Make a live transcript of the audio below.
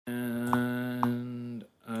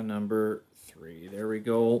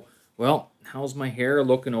How's my hair?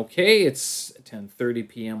 Looking okay. It's 10:30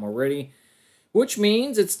 p.m. already, which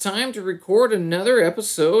means it's time to record another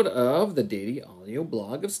episode of the daily audio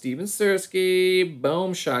blog of Steven Sersky.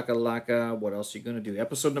 Boom shakalaka. What else are you going to do?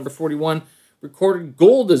 Episode number 41. Recorded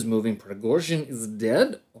gold is moving. Prigozhin is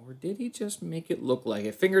dead. Or did he just make it look like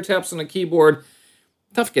it? Finger taps on the keyboard.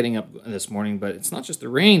 Tough getting up this morning, but it's not just the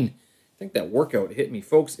rain. I think that workout hit me,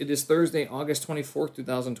 folks. It is Thursday, August 24th,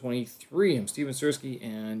 2023. I'm Steven Sersky,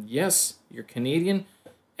 and yes, you're Canadian,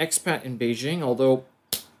 expat in Beijing, although,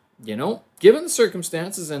 given the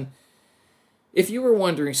circumstances, and if you were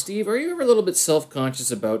wondering, Steve, are you ever a little bit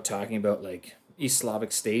self-conscious about talking about, like, East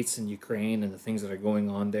Slavic states and Ukraine and the things that are going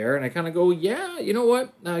on there? And I kind of go, yeah, you know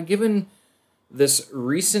what? Given this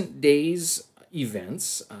recent day's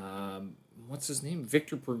events, what's his name?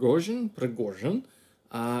 Victor Prigozhin,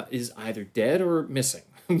 is either dead or missing.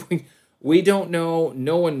 We don't know.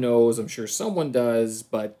 No one knows. I'm sure someone does,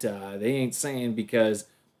 but they ain't saying, because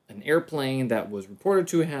an airplane that was reported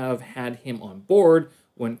to have had him on board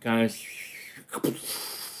went kind of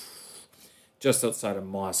just outside of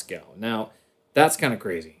Moscow. Now, that's kind of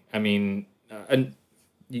crazy. I mean, and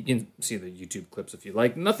you can see the YouTube clips if you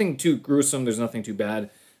like. Nothing too gruesome. There's nothing too bad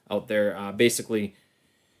out there. Basically,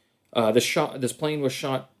 this plane was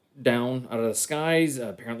shot down out of the skies.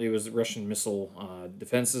 Apparently, it was Russian missile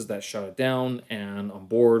defenses that shot it down, and on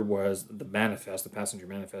board was the manifest. The passenger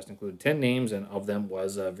manifest included 10 names, and of them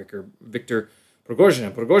was Victor Prigozhin.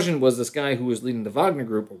 And Prigozhin was this guy who was leading the Wagner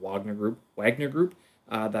Group,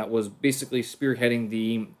 that was basically spearheading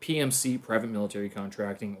the PMC, private military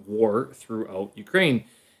contracting war throughout Ukraine.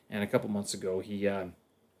 And a couple months ago, he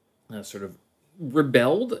sort of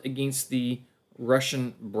rebelled against the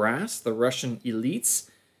Russian brass, the Russian elites.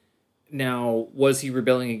 Now, was he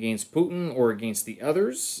rebelling against Putin or against the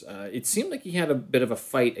others? It seemed like he had a bit of a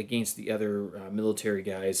fight against the other military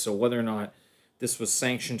guys, so whether or not this was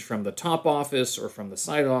sanctioned from the top office or from the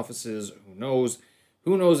side offices, who knows?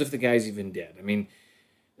 Who knows if the guy's even dead? I mean,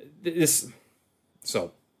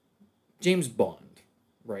 so James Bond,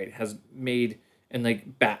 right, has made, and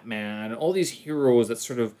like Batman, all these heroes that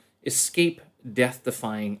sort of escape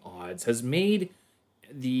death-defying odds, has made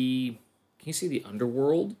the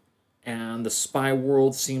underworld and the spy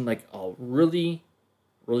world seem like really,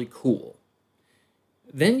 really cool.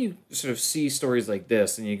 Then you sort of see stories like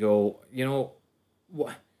this, and you go,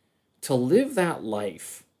 what? To live that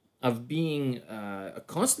life of being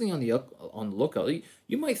constantly on the lookout.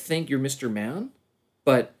 You might think you're Mr. Man,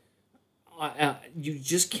 but you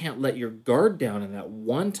just can't let your guard down. And that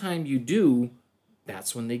one time you do,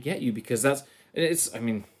 that's when they get you, because I guess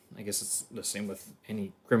it's the same with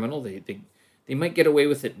any criminal. They might get away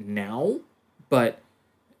with it now, but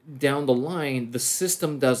down the line, the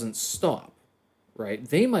system doesn't stop, right?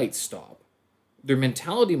 They might stop. Their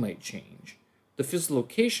mentality might change. The physical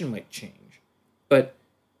location might change. But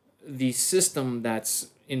the system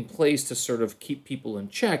that's in place to sort of keep people in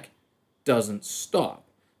check doesn't stop.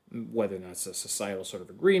 Whether that's a societal sort of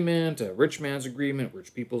agreement, a rich man's agreement,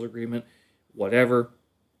 rich people's agreement, whatever.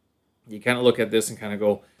 You kind of look at this and kind of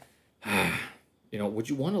go, would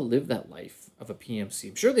you want to live that life of a PMC?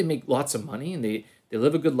 I'm sure they make lots of money and they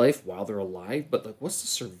live a good life while they're alive, but like, what's the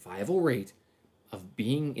survival rate of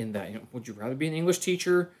being in that? Would you rather be an English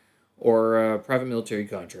teacher or a private military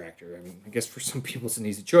contractor? I mean, I guess for some people it's an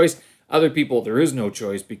easy choice. Other people, there is no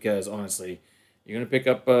choice, because honestly, you're going to pick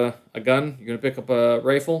up a gun, you're going to pick up a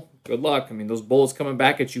rifle, good luck. I mean, those bullets coming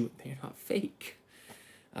back at you, they're not fake.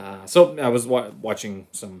 So I was watching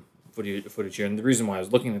some footage here, and the reason why I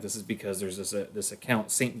was looking at this is because there's this account,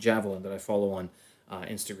 Saint Javelin, that I follow on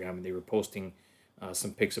Instagram, and they were posting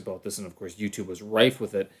some pics about this, and of course YouTube was rife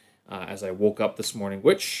with it as I woke up this morning,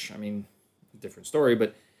 which, I mean, different story,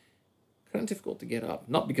 but kind of difficult to get up.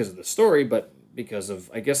 Not because of the story, but because of,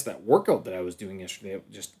 I guess, that workout that I was doing yesterday. It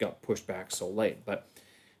just got pushed back so late. But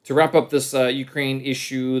to wrap up this Ukraine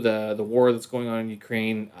issue, the war that's going on in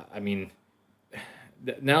Ukraine, I mean,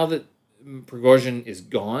 now that Prigozhin is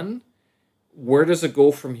gone, where does it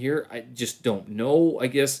go from here? I just don't know. I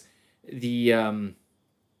guess the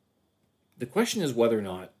question is whether or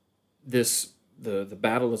not the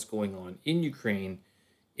battle that's going on in Ukraine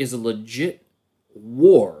is a legit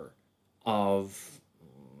war of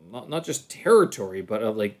not just territory, but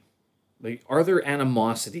of like are there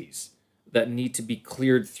animosities that need to be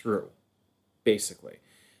cleared through, basically.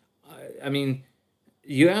 I mean,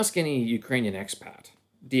 you ask any Ukrainian expat,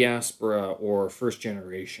 diaspora or first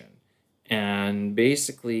generation, and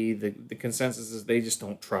basically the consensus is they just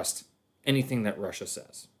don't trust anything that Russia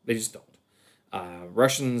says. They just don't.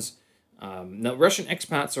 Russian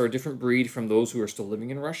expats are a different breed from those who are still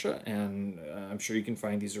living in Russia, and I'm sure you can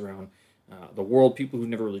find these around the world, people who've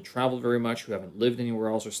never really traveled very much, who haven't lived anywhere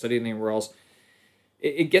else or studied anywhere else,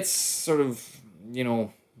 it gets sort of,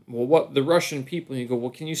 well, what the Russian people, and you go, well,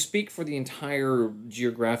 can you speak for the entire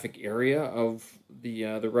geographic area of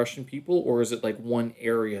the Russian people, or is it like one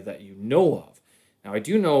area that you know of? Now, I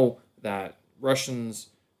do know that Russians,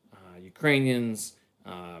 Ukrainians,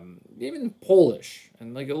 even Polish,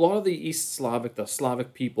 and like a lot of the East Slavic, the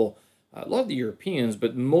Slavic people, a lot of the Europeans,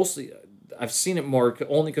 but mostly I've seen it more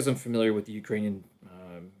only because I'm familiar with the Ukrainian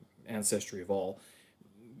ancestry of all.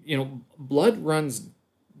 Blood runs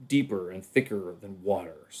deeper and thicker than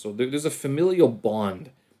water. So there's a familial bond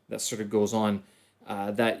that sort of goes on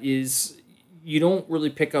that is you don't really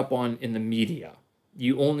pick up on in the media.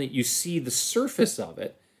 You see the surface of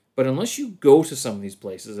it, but unless you go to some of these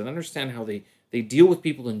places and understand how they deal with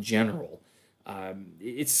people in general,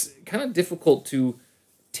 it's kind of difficult to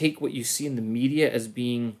take what you see in the media as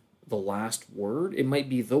being the last word. It might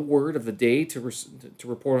be the word of the day to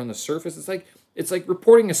report on the surface. It's like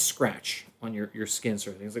reporting a scratch on your skin,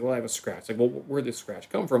 sort of thing. It's like, well, I have a scratch. Like, well, where did the scratch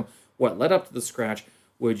come from? What led up to the scratch?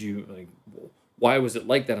 Why was it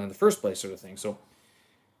like that in the first place, sort of thing. So,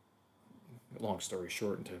 long story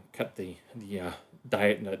short, and to cut the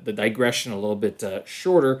digression a little bit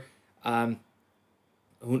shorter,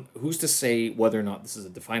 who's to say whether or not this is a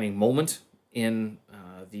defining moment in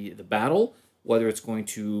the battle? Whether it's going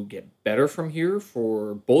to get better from here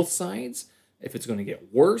for both sides, if it's going to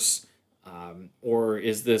get worse, or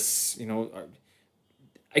is this,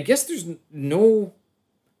 I guess there's no.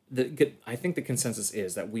 I think the consensus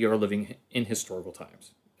is that we are living in historical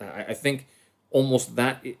times. I think almost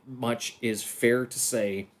that much is fair to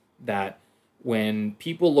say that when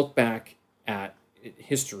people look back at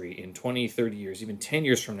history in 20, 30 years, even 10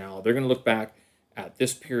 years from now, they're going to look back at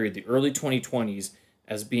this period, the early 2020s,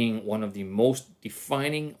 as being one of the most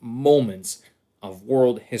defining moments of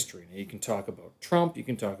world history. Now, you can talk about Trump, you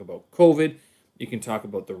can talk about COVID, you can talk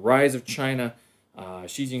about the rise of China,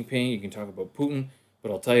 Xi Jinping, you can talk about Putin,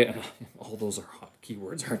 but I'll tell you, all those are hot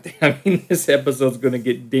keywords, aren't they? I mean, this episode's going to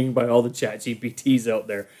get dinged by all the chat GPTs out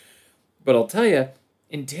there. But I'll tell you,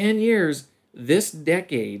 in 10 years, this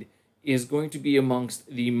decade is going to be amongst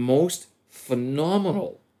the most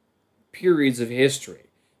phenomenal periods of history.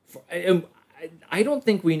 I don't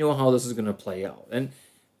think we know how this is going to play out. And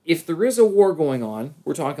if there is a war going on,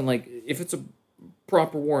 we're talking like, if it's a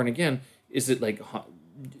proper war, and again, is it like,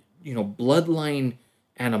 bloodline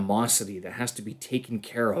animosity that has to be taken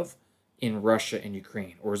care of in Russia and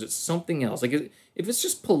Ukraine? Or is it something else? Like, if it's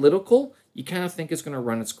just political, you kind of think it's going to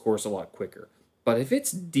run its course a lot quicker. But if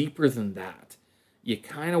it's deeper than that, you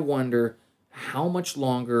kind of wonder how much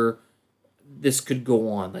longer this could go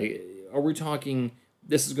on. Like, are we talking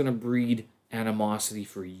this is going to breed animosity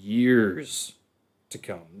for years to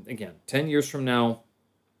come? Again, 10 years from now,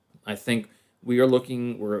 I think we're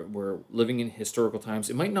living in historical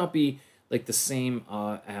times. It might not be like the same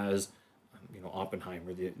as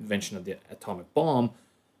Oppenheimer, the invention of the atomic bomb.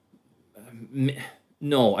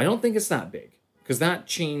 No, I don't think it's that big, because that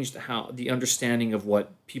changed how the understanding of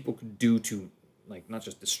what people could do to, like, not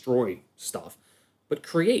just destroy stuff, but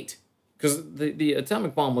create. Because the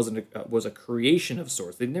atomic bomb was a creation of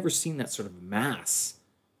sorts. They'd never seen that sort of mass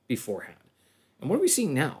beforehand. And what are we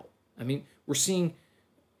seeing now? I mean, we're seeing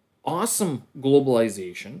awesome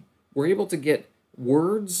globalization. We're able to get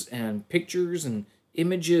words and pictures and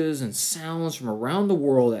images and sounds from around the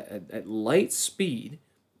world at light speed,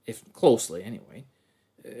 if closely anyway.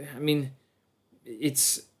 I mean,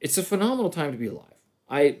 it's a phenomenal time to be alive.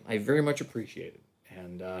 I very much appreciate it.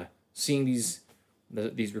 And seeing these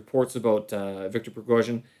reports about Viktor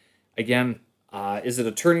Prigozhin, again, is it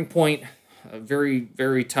a turning point? Very,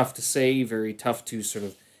 very tough to say, very tough to sort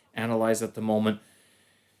of analyze at the moment.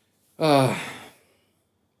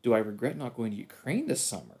 Do I regret not going to Ukraine this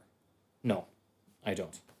summer? No, I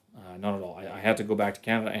don't. Not at all. I had to go back to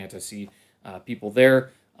Canada. I had to see people there.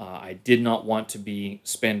 I did not want to be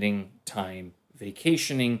spending time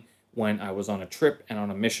vacationing when I was on a trip and on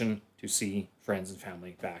a mission to see friends and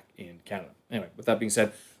family back in Canada. Anyway, with that being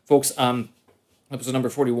said, folks, episode number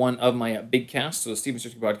 41 of my big cast, so the Stephen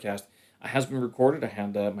Searching podcast, has been recorded. I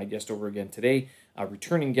had my guest over again today, a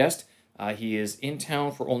returning guest. He is in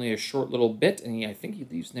town for only a short little bit, and I think he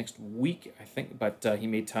leaves next week, but he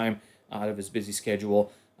made time out of his busy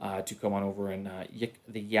schedule to come on over and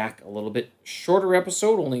yak a little bit. Shorter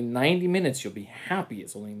episode, only 90 minutes. You'll be happy.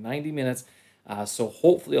 It's only 90 minutes. So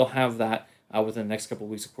hopefully I'll have that within the next couple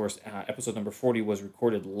of weeks. Of course, episode number 40 was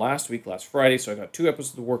recorded last Friday, so I got 2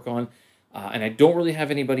 episodes to work on. And I don't really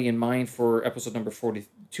have anybody in mind for episode number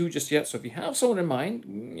 42 just yet. So if you have someone in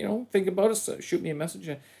mind, think about us, shoot me a message.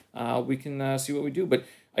 We can see what we do. But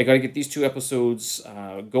I got to get these 2 episodes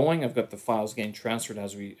going. I've got the files getting transferred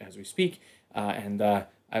as we speak, and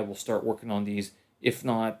I will start working on these. If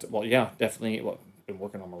not, well, yeah, definitely. Well, I've been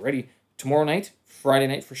working on them already. Tomorrow night, Friday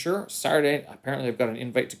night for sure. Saturday, apparently I've got an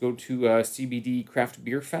invite to go to CBD Craft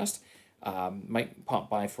Beer Fest. Might pop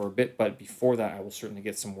by for a bit, but before that, I will certainly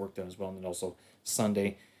get some work done as well. And then also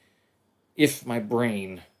Sunday, if my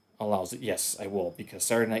brain allows it, yes, I will, because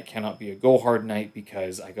Saturday night cannot be a go hard night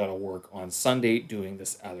because I got to work on Sunday doing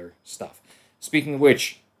this other stuff. Speaking of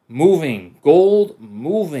which, gold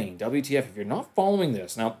moving, WTF. If you're not following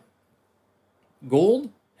this, now,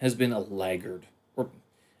 gold has been a laggard,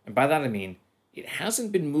 and by that I mean it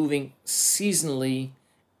hasn't been moving seasonally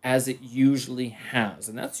as it usually has,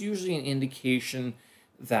 and that's usually an indication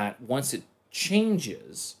that once it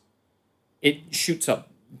changes, it shoots up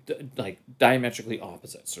like diametrically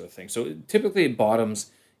opposite sort of thing. So typically it bottoms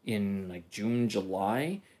in like June,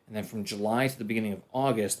 July, and then from July to the beginning of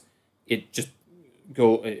August, it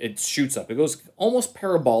shoots up. It goes almost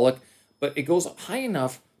parabolic, but it goes up high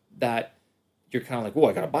enough that you're kind of like, whoa,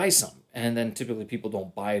 I gotta buy some. And then typically people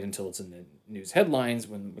don't buy it until it's in the news headlines,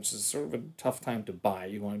 which is sort of a tough time to buy.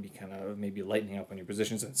 You want to be kind of maybe lightening up on your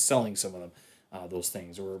positions and selling some of them, those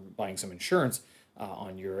things, or buying some insurance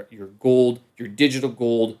on your gold, your digital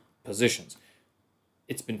gold positions.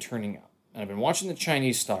 It's been turning up. And I've been watching the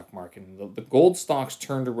Chinese stock market, and the gold stocks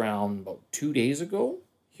turned around about 2 days ago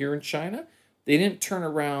here in China. They didn't turn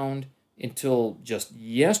around until just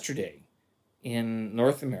yesterday in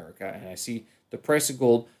North America, and I see the price of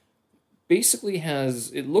gold basically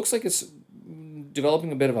it looks like it's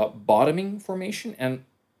developing a bit of a bottoming formation. And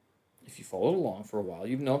if you followed along for a while,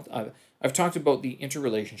 you've known I've talked about the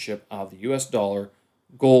interrelationship of the US dollar,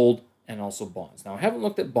 gold, and also bonds. Now, I haven't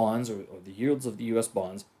looked at bonds or the yields of the US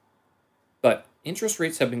bonds, but interest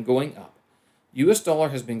rates have been going up. US dollar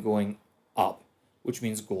has been going up, which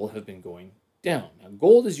means gold has been going down. Now,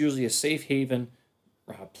 gold is usually a safe haven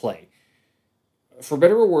play. For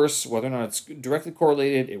better or worse, whether or not it's directly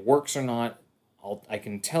correlated, it works or not, I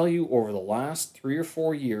can tell you over the last 3 or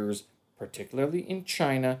 4 years, particularly in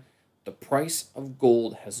China, the price of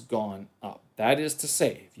gold has gone up. That is to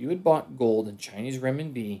say, if you had bought gold in Chinese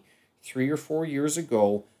renminbi 3 or 4 years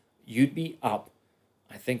ago, you'd be up,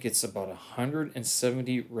 I think it's about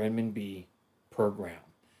 170 renminbi per gram.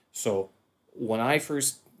 So when I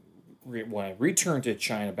returned to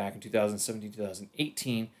China back in 2017,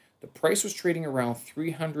 2018, the price was trading around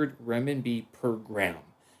 300 renminbi per gram.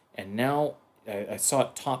 And now I saw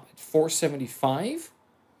it top at 475,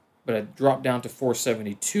 but it dropped down to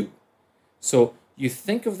 472. So you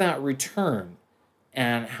think of that return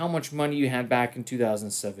and how much money you had back in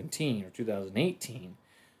 2017 or 2018,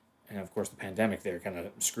 and of course the pandemic there kind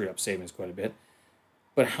of screwed up savings quite a bit,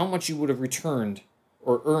 but how much you would have returned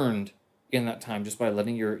or earned in that time just by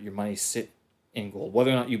letting your money sit in gold.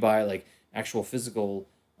 Whether or not you buy like actual physical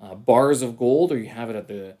bars of gold or you have it at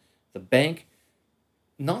the bank,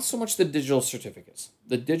 not so much the digital certificates.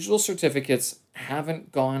 The digital certificates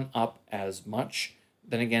haven't gone up as much.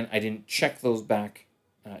 Then again, I didn't check those back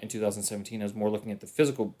in 2017. I was more looking at the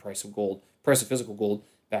physical price of physical gold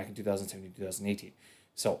back in 2017, 2018.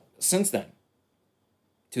 So since then,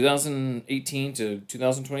 2018 to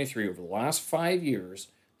 2023, over the last 5 years,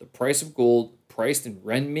 the price of gold priced in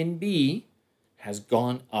renminbi has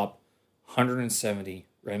gone up 170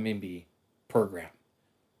 renminbi per gram.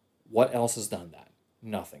 What else has done that?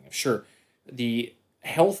 Nothing. Sure, the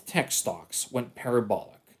health tech stocks went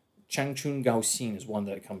parabolic. Changchun Gaoxin is one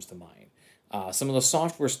that comes to mind. Some of the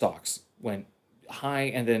software stocks went high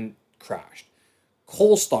and then crashed.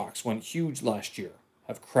 Coal stocks went huge last year,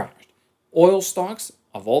 have crashed. Oil stocks,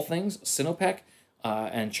 of all things, Sinopec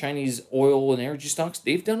and Chinese oil and energy stocks,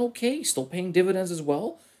 they've done okay, still paying dividends as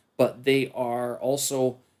well, but they are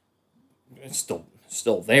also still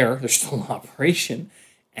there. They're still in operation,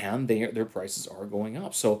 and their prices are going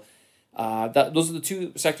up. So those are the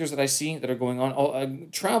two sectors that I see that are going on.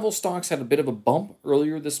 Travel stocks had a bit of a bump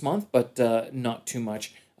earlier this month, but not too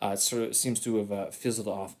much. It sort of seems to have fizzled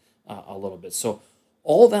off a little bit. So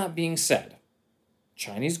all that being said,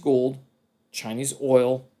 Chinese gold, Chinese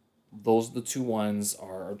oil, those are the two ones,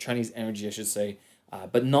 or Chinese energy, I should say,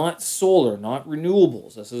 but not solar, not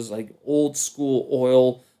renewables. This is like old school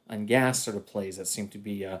oil and gas sort of plays that seem to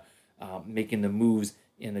be making the moves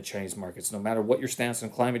in the Chinese markets. No matter what your stance on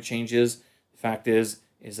climate change is, the fact is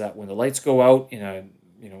that when the lights go out in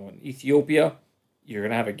Ethiopia, you're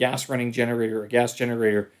going to have a gas-running generator,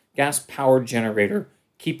 gas-powered generator,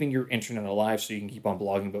 keeping your internet alive so you can keep on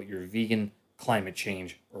blogging about your vegan climate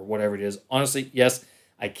change or whatever it is. Honestly, yes,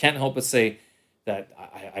 I can't help but say that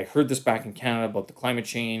I heard this back in Canada about the climate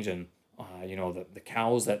change and the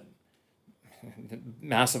cows that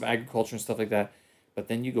massive agriculture and stuff like that. But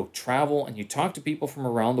then you go travel and you talk to people from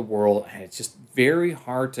around the world, and it's just very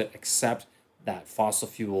hard to accept that fossil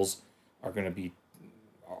fuels are going to be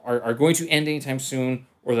are going to end anytime soon,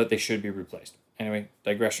 or that they should be replaced. Anyway,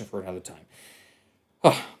 digression for another time.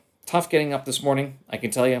 Tough getting up this morning, I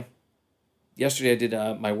can tell you. Yesterday I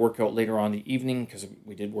did my workout later on in the evening because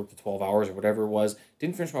we did work the 12 hours or whatever it was.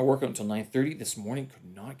 Didn't finish my workout until 9:30 this morning.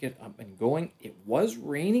 Could not get up and going. It was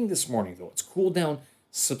raining this morning, though. It's cooled down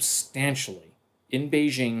substantially in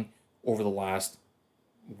Beijing over the last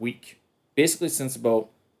week. Basically since about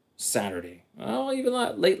Saturday. Well, even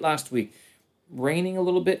late last week. Raining a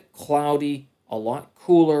little bit, cloudy, a lot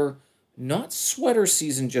cooler. Not sweater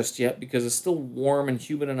season just yet because it's still warm and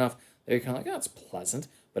humid enough that you're kind of like, oh, it's pleasant.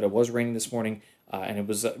 But it was raining this morning, and it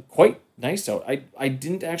was quite nice out. I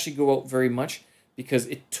didn't actually go out very much because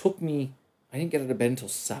it took me, I didn't get out of bed until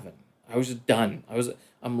 7. I was just done.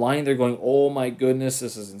 I'm lying there going, oh my goodness,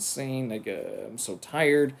 this is insane. Like, I'm so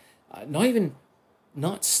tired.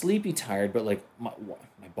 Not sleepy tired, but like my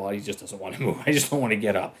body just doesn't want to move. I just don't want to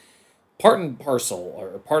get up. Part and parcel,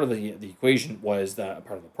 or part of the equation was that,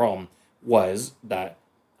 part of the problem was that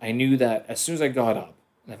I knew that as soon as I got up,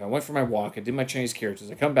 and if I went for my walk, I did my Chinese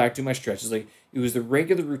characters, I come back, do my stretches, like it was the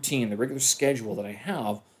regular routine, the regular schedule that I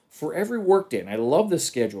have for every work day. And I love this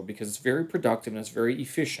schedule because it's very productive and it's very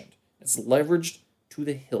efficient. It's leveraged to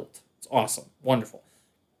the hilt. It's awesome, wonderful.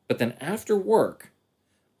 But then after work,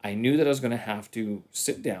 I knew that I was going to have to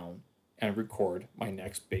sit down and record my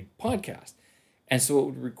next big podcast. And so it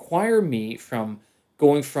would require me from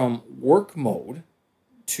going from work mode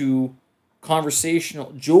to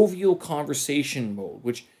jovial conversation mode,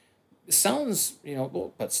 which sounds,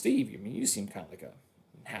 well, but Steve, you seem kind of like a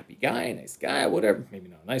happy guy, nice guy, whatever. Maybe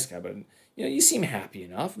not a nice guy, but, you seem happy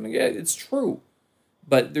enough. I mean, yeah, it's true.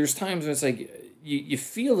 But there's times when it's like, you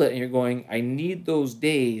feel it and you're going, I need those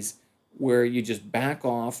days where you just back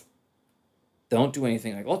off, don't do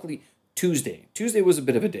anything. Like, luckily, Tuesday was a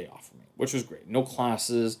bit of a day off for me, which was great. No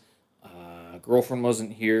classes, girlfriend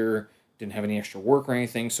wasn't here, didn't have any extra work or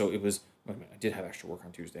anything, so it was, I did have extra work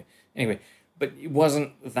on Tuesday. Anyway, but it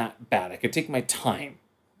wasn't that bad. I could take my time.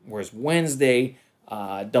 Whereas Wednesday,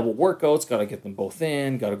 double workouts, got to get them both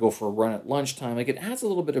in, got to go for a run at lunchtime. Like, it adds a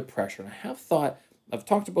little bit of pressure. And I've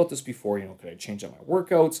talked about this before, could I change up my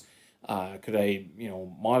workouts? Could I,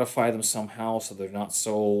 modify them somehow so they're not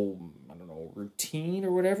so, routine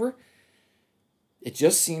or whatever? It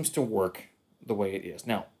just seems to work the way it is.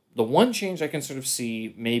 Now, the one change I can sort of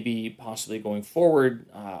see maybe possibly going forward,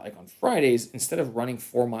 like on Fridays, instead of running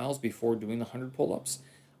 4 miles before doing the 100 pull-ups,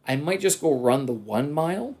 I might just go run the 1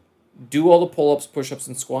 mile, do all the pull-ups, push-ups,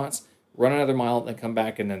 and squats, run another mile, then come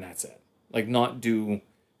back, and then that's it. Like, not do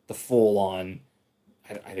the full-on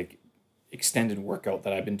extended workout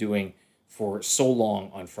that I've been doing for so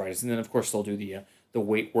long on Fridays. And then, of course, they'll do the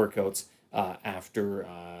weight workouts after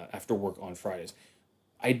work on Fridays.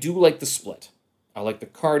 I do like the split. I like the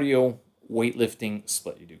cardio, weightlifting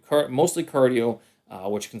split. You do mostly cardio,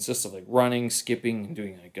 which consists of like running, skipping, and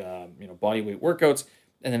doing like body weight workouts,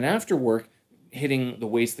 and then after work, hitting the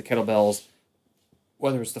weights, the kettlebells,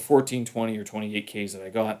 whether it's the 14, 20, or 28 Ks that I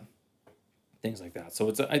got, things like that. So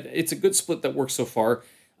it's a good split that works so far.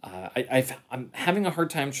 I'm having a hard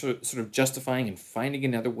time sort of justifying and finding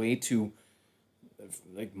another way to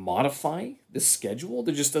like modify this schedule.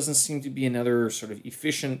 There just doesn't seem to be another sort of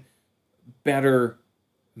efficient, better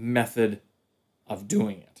method of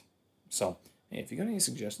doing it. So, hey, if you got any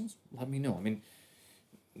suggestions, let me know. I mean,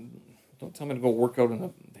 don't tell me to go work out in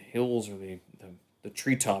the hills or the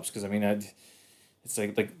treetops, because I mean, it's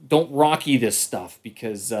like don't Rocky this stuff,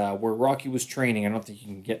 because where Rocky was training, I don't think you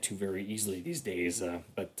can get to very easily these days.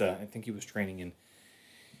 But I think he was training in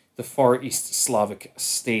the Far East Slavic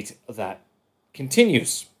state that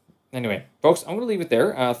continues. Anyway, folks, I'm going to leave it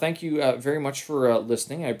there. Thank you very much for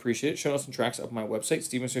listening. I appreciate it. Show notes and tracks up on my website,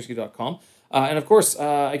 stevensersky.com. And of course,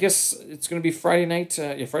 I guess it's going to be Friday night.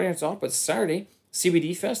 Friday night's off, but Saturday,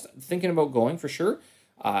 CBD Fest. Thinking about going for sure.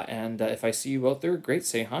 And if I see you out there, great.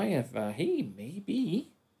 Say hi. If hey, maybe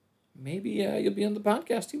you'll be on the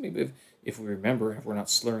podcast too. Maybe if we remember, if we're not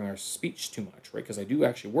slurring our speech too much, right? Because I do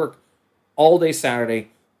actually work all day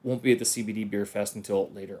Saturday. Won't be at the CBD Beer Fest until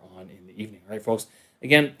later on in the evening. All right, folks.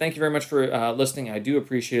 Again, thank you very much for listening. I do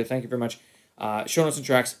appreciate it. Thank you very much. Show notes and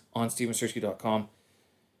tracks on stevensersky.com.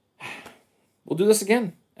 We'll do this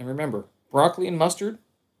again. And remember, broccoli and mustard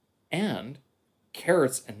and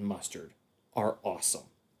carrots and mustard are awesome.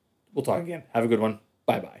 We'll talk again. Have a good one.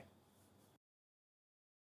 Bye-bye.